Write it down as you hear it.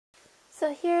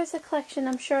So here's a collection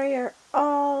I'm sure you're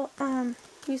all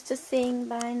used to seeing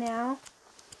by now.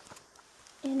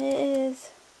 And it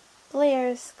is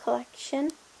Blaire's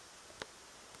collection.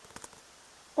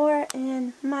 Or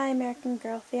in My American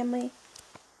Girl family,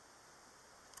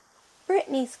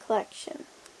 Brittany's collection.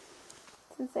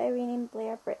 Since I renamed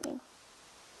Blaire Brittany.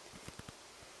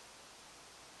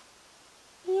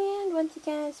 And once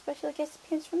again, a special guest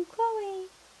appearance from Chloe.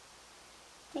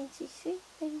 And she's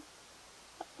sleeping.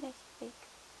 Oh, nice wake.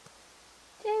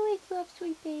 Did I wake you up,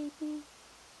 sweet baby?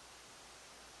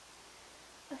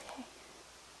 Okay.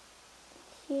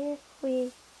 Here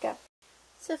we go.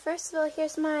 So first of all,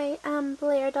 here's my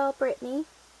Blaire doll, Brittany.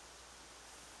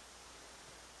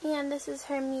 And this is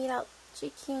her meat out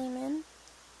she came in.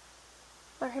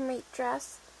 Or her meat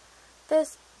dress.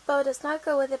 This bow does not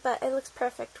go with it, but it looks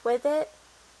perfect with it.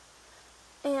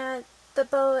 And the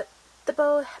bow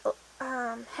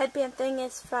headband thing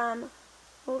is from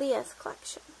Leah's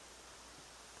collection.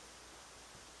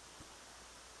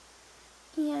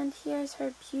 And here's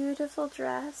her beautiful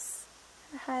dress,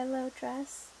 her high-low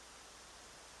dress,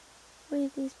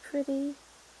 with these pretty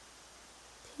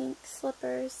pink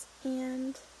slippers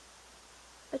and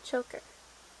a choker.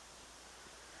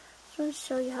 I just want to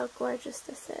show you how gorgeous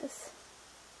this is.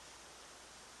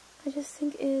 I just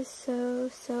think it is so,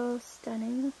 so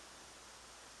stunning.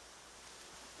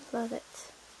 Love it.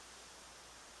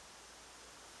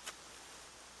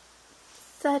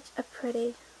 Such a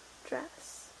pretty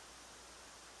dress.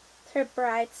 It's her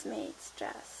bridesmaid's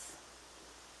dress.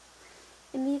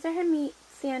 And these are her meat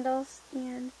sandals,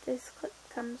 and this clip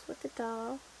comes with the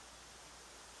doll.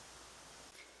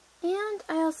 And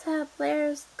I also have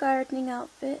Blaire's gardening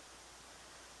outfit.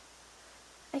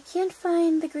 I can't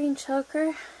find the green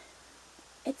choker.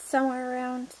 It's somewhere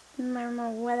around in my room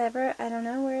or whatever. I don't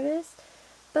know where it is.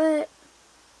 But,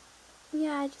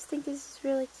 yeah, I just think this is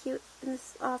really cute. And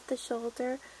this is off the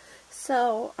shoulder.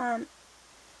 So,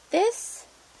 this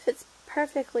fits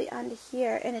perfectly onto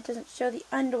here. And it doesn't show the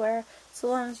underwear so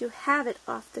long as you have it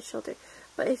off the shoulder.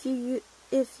 But if you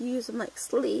use them like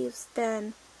sleeves,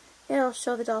 then it'll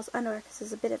show the doll's underwear because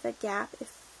there's a bit of a gap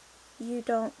if you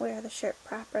don't wear the shirt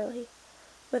properly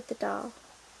with the doll.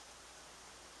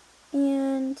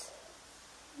 And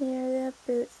there are the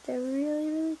boots. They're really,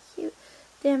 really cute.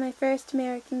 They're my first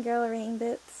American Girl rain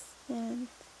boots. And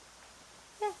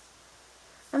yeah,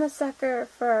 I'm a sucker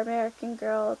for American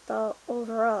Girl doll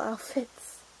overall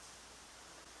outfits.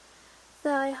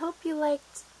 So I hope you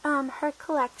liked her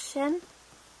collection.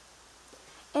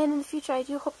 And in the future, I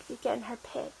do hope to be getting her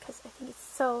pig because I think it's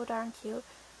so darn cute.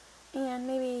 And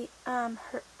maybe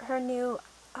her new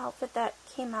outfit that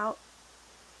came out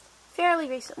fairly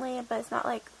recently, but it's not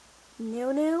like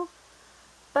new.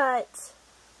 But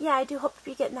yeah, I do hope to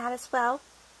be getting that as well.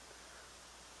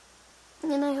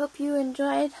 And I hope you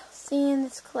enjoyed seeing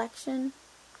this collection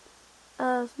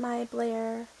of my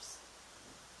Blaire's,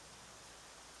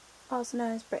 also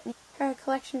known as Brittany, her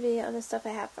collection video of the stuff I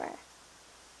have for her.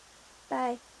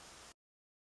 Bye.